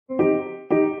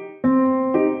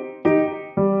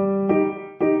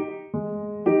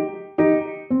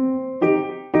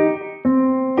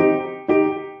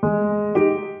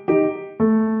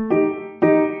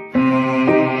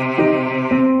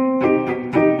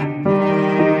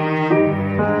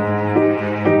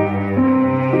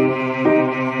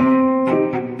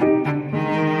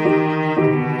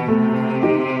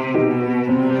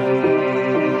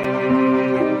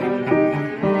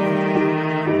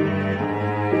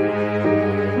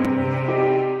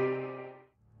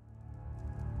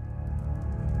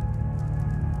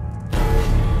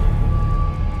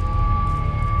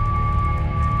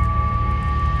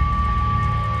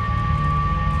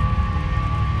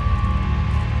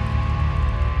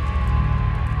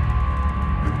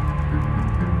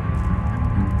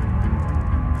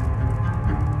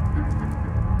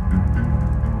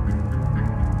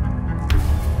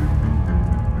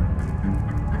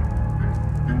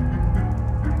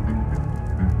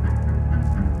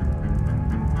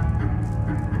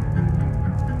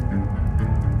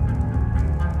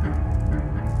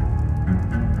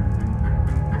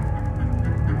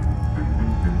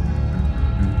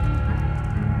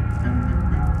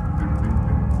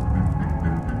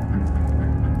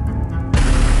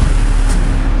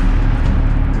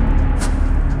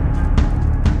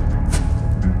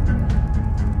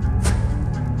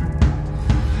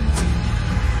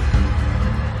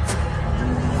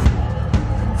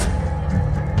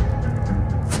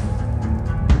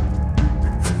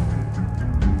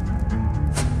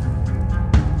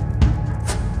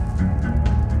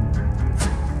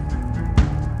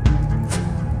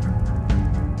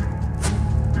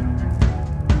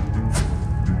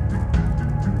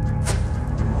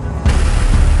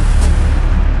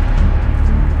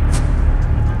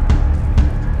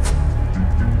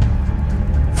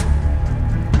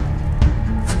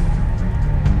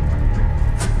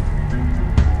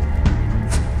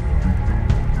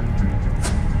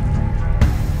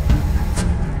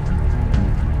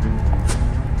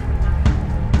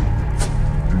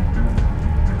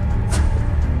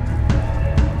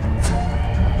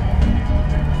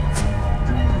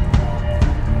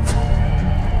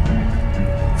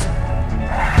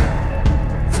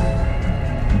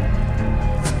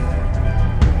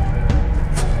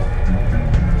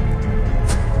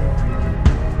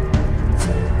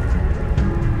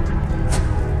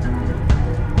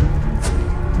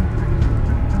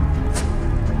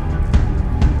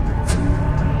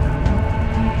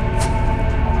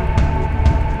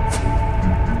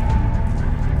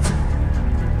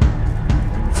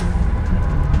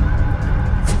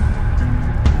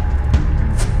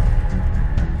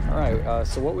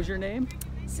So what was your name?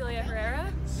 Celia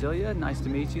Herrera. Celia, nice to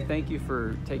meet you. Thank you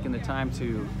for taking the time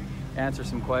to answer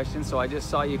some questions. So I just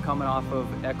saw you coming off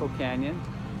of Echo Canyon,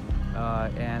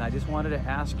 and I just wanted to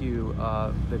ask you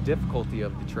the difficulty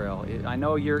of the trail. I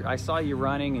know I saw you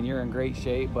running and you're in great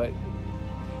shape, but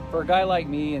for a guy like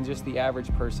me and just the average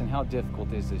person, how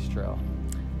difficult is this trail?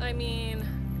 I mean,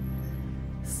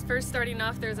 first starting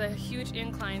off, there's a huge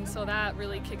incline, so that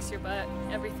really kicks your butt.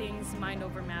 Everything's mind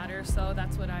over matter, so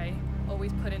that's what I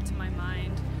always put into my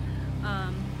mind.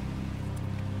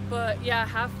 But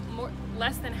yeah,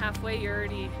 less than halfway, you're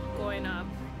already going up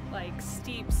like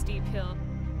steep hill.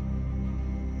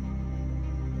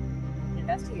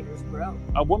 Investigators broke.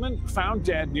 A woman found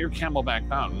dead near Camelback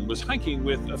Mountain was hiking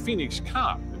with a Phoenix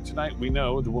cop. And tonight we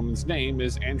know the woman's name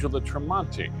is Angela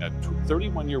Tramonte, a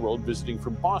 31-year-old visiting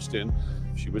from Boston.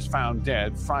 She was found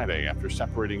dead Friday after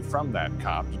separating from that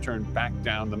cop to turn back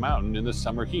down the mountain in the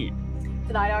summer heat.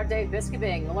 Tonight, our Dave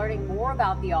Biscobing learning more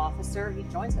about the officer. He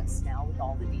joins us now with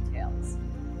all the details.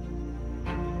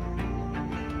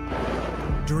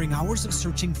 During hours of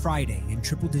searching Friday in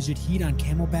triple-digit heat on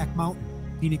Camelback Mountain,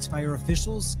 Phoenix fire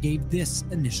officials gave this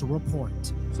initial report.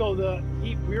 So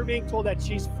we were being told that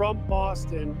she's from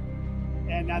Boston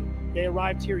and that they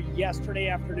arrived here yesterday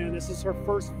afternoon. This is her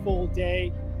first full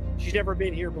day. She's never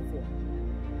been here before.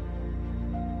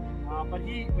 But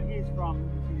he's from...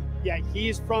 Yeah, he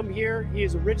is from here. He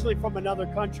is originally from another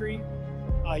country.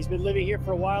 He's been living here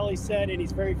for a while, he said, and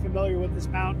he's very familiar with this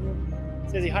mountain.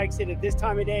 Says he hikes it at this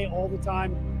time of day all the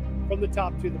time, from the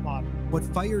top to the bottom. What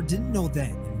fire didn't know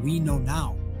then, and we know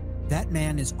now, that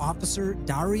man is Officer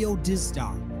Dario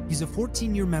Dizdar. He's a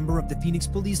 14-year member of the Phoenix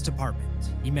Police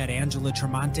Department. He met Angela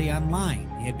Tramonte online.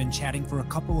 They had been chatting for a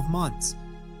couple of months.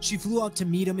 She flew out to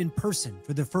meet him in person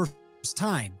for the first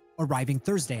time, arriving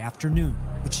Thursday afternoon,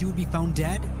 but she would be found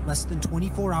dead less than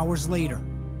 24 hours later.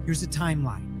 Here's a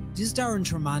timeline. Dizdar and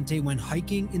Tramonte went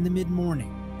hiking in the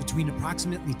mid-morning. Between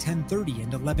approximately 10:30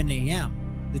 and 11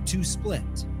 a.m., the two split.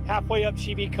 Halfway up,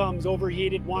 she becomes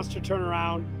overheated, wants to turn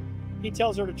around. He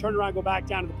tells her to turn around, go back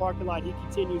down to the parking lot. He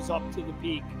continues up to the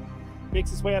peak, makes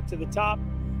his way up to the top,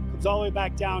 comes all the way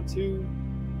back down to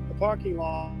the parking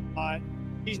lot.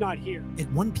 He's not here.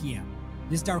 At 1 p.m.,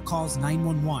 Dizdar calls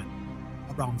 911.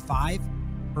 Around 5,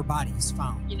 her body is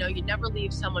found. You know, you never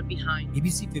leave someone behind.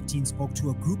 ABC 15 spoke to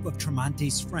a group of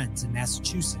Tramonte's friends in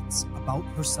Massachusetts about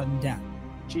her sudden death.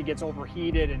 She gets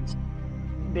overheated and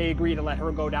they agree to let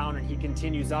her go down and he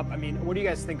continues up. I mean, what do you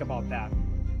guys think about that?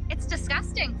 It's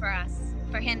disgusting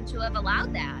for him to have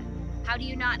allowed that. How do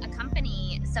you not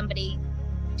accompany somebody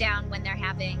down when they're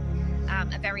having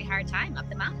a very hard time up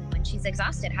the mountain, when she's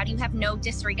exhausted? How do you have no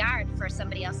disregard for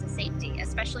somebody else's safety,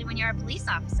 especially when you're a police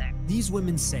officer? These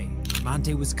women say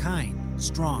Tramonte was kind,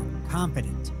 strong,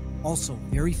 confident, also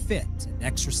very fit and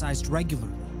exercised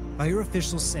regularly. Fire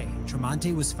officials say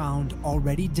Tramonte was found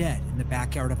already dead in the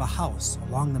backyard of a house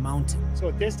along the mountain. So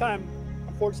at this time,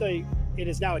 unfortunately, it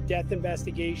is now a death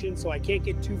investigation, so I can't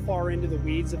get too far into the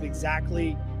weeds of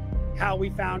exactly how we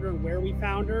found her and where we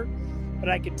found her. But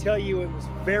I can tell you it was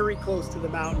very close to the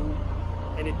mountain,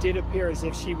 and it did appear as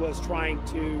if she was trying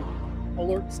to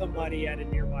alert somebody at a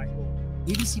nearby home.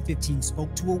 ABC 15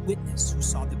 spoke to a witness who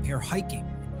saw the pair hiking.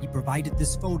 He provided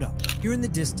this photo. Here in the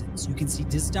distance, you can see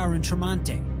Dizdar and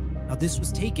Tramonte. Now, this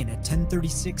was taken at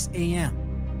 10:36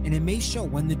 a.m., and it may show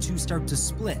when the two start to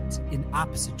split in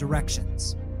opposite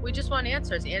directions. We just want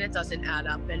answers, and it doesn't add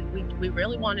up, and we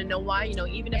really want to know why. You know,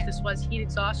 even if this was heat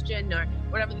exhaustion or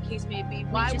whatever the case may be,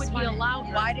 why would he allow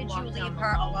her? Why did you leave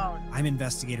her alone? I'm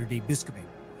investigator Dave Biscobing,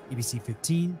 ABC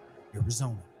 15,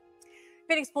 Arizona.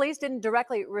 Phoenix police didn't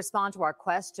directly respond to our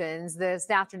questions.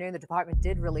 This afternoon, the department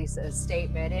did release a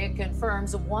statement. It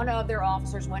confirms one of their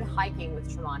officers went hiking with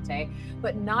Tramonte,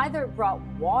 but neither brought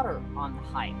water on the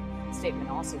hike. The statement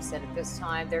also said at this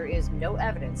time there is no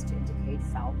evidence to indicate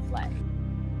foul play.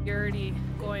 You're already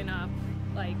going up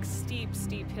like steep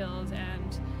hills,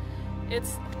 and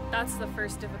that's the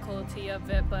first difficulty of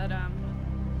it. But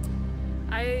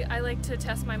I like to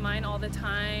test my mind all the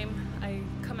time. I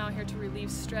come out here to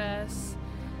relieve stress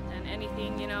and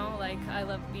anything, you know, like I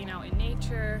love being out in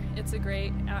nature. It's a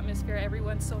great atmosphere.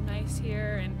 Everyone's so nice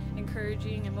here and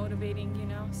encouraging and motivating, you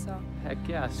know, so Heck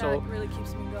yeah. that So really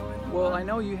keeps me going. well, I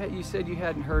know you said you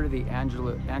hadn't heard of the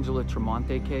Angela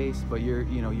Tramonte case, but you're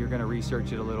going to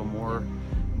research it a little more.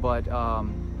 But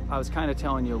I was kind of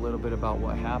telling you a little bit about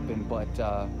what happened, but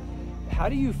how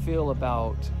do you feel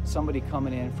about somebody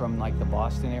coming in from like the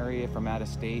Boston area, from out of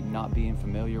state, and not being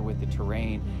familiar with the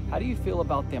terrain? How do you feel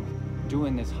about them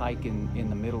doing this hike in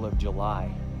the middle of July?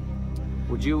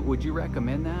 Would you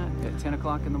recommend that at 10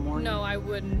 o'clock in the morning? No, I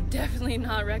wouldn't. Definitely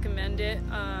not recommend it,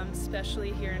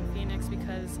 especially here in Phoenix,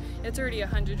 because it's already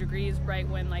 100 degrees right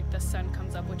when like the sun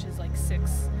comes up, which is like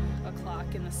 6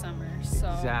 o'clock in the summer. So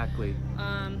Exactly.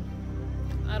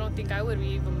 I don't think I would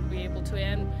even be able to.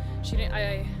 And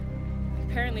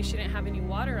apparently she didn't have any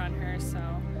water on her, so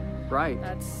Right.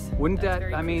 Wouldn't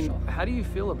that, I mean, how do you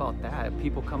feel about that?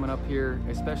 People coming up here,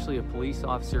 especially a police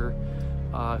officer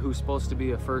who's supposed to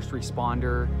be a first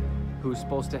responder, who's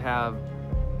supposed to have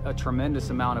a tremendous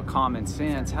amount of common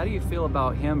sense. How do you feel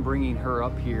about him bringing her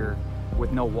up here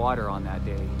with no water on that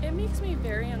day? It makes me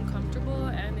very uncomfortable,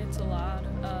 and it's a lot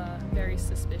very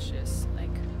suspicious.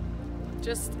 Like,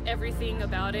 just everything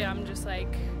about it, I'm just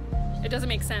like, it doesn't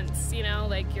make sense, you know?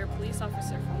 Like, you're a police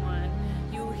officer for one.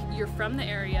 You're from the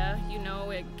area, you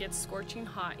know it gets scorching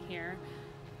hot here.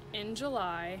 In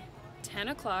July, 10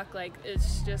 o'clock, like,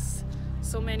 it's just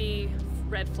so many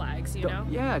red flags, you know?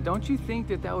 Yeah, don't you think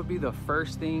that would be the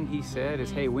first thing he said is,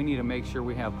 hey, we need to make sure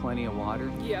we have plenty of water?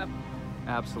 Yep.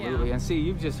 Absolutely. Yeah. And see,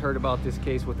 you've just heard about this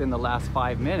case within the last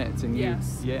 5 minutes, and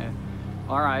Yes. Yeah.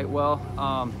 All right, well,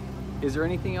 is there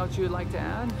anything else you would like to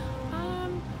add?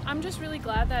 I'm just really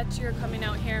glad that you're coming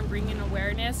out here and bringing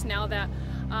awareness. Now that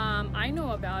I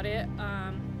know about it,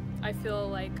 I feel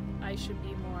like I should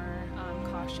be more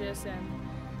cautious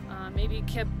and maybe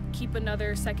keep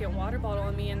another second water bottle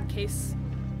on me in case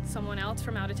someone else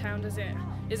from out of town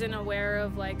isn't aware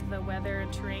of like the weather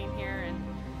and terrain here. And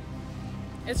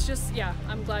it's just, yeah,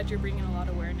 I'm glad you're bringing a lot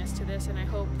of awareness to this, and I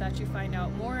hope that you find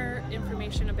out more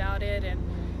information about it and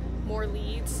more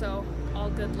leads. So all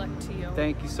good luck to you.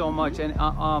 Thank you so much. And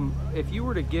if you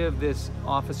were to give this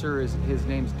officer, his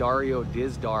name's Dario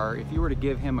Dizdar, if you were to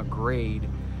give him a grade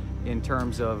in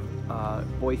terms of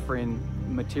boyfriend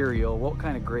material, what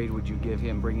kind of grade would you give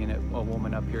him bringing a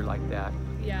woman up here like that?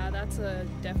 Yeah, that's a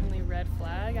definitely red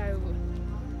flag. I would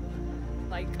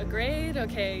like a grade.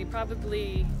 Okay,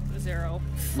 probably 0,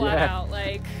 flat out.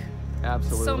 Like,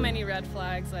 absolutely. So many red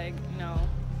flags. Like, no.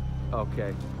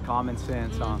 Okay, common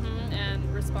sense, huh?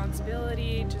 And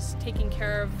responsibility, just taking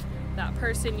care of that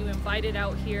person you invited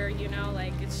out here, you know,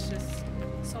 like, it's just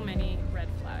so many red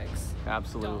flags.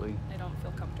 Absolutely. I don't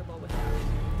feel comfortable with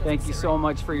that. Thank you so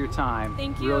much for your time.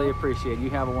 Thank you. Really appreciate it. You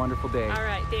have a wonderful day. All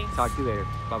right, thanks. Talk to you later.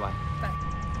 Bye-bye.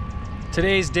 Bye.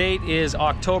 Today's date is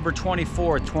October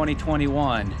 24th,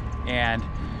 2021. And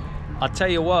I'll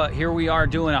tell you what, here we are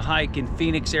doing a hike in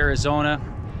Phoenix, Arizona.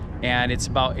 And it's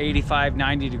about 85,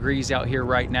 90 degrees out here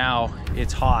right now.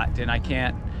 It's hot, and I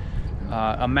can't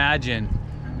imagine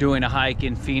doing a hike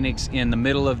in Phoenix in the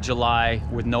middle of July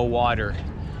with no water.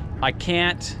 I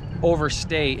can't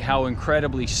overstate how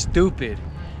incredibly stupid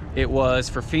it was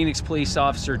for Phoenix Police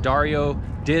Officer Dario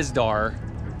Dizdar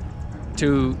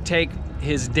to take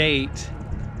his date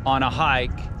on a hike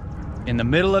in the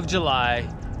middle of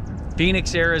July,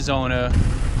 Phoenix, Arizona,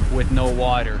 with no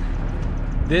water.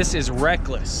 This is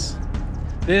reckless.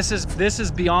 This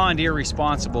is beyond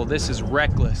irresponsible. This is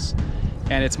reckless.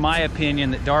 And it's my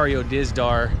opinion that Dario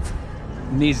Dizdar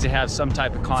needs to have some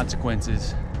type of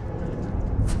consequences,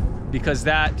 because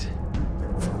that's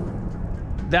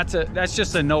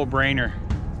just a no-brainer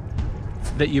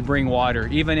that you bring water.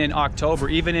 Even in October,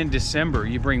 even in December,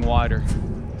 you bring water.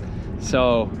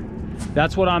 So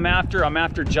that's what I'm after. I'm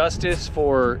after justice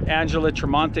for Angela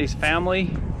Tramonte's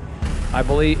family. I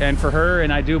believe, and for her,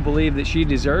 and I do believe that she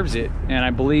deserves it. And I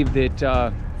believe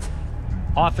that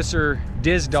Officer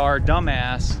Dizdar,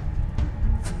 dumbass,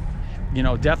 you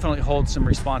know, definitely holds some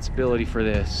responsibility for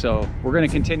this. So we're going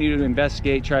to continue to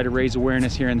investigate, try to raise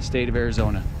awareness here in the state of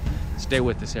Arizona. Stay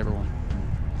with us, everyone.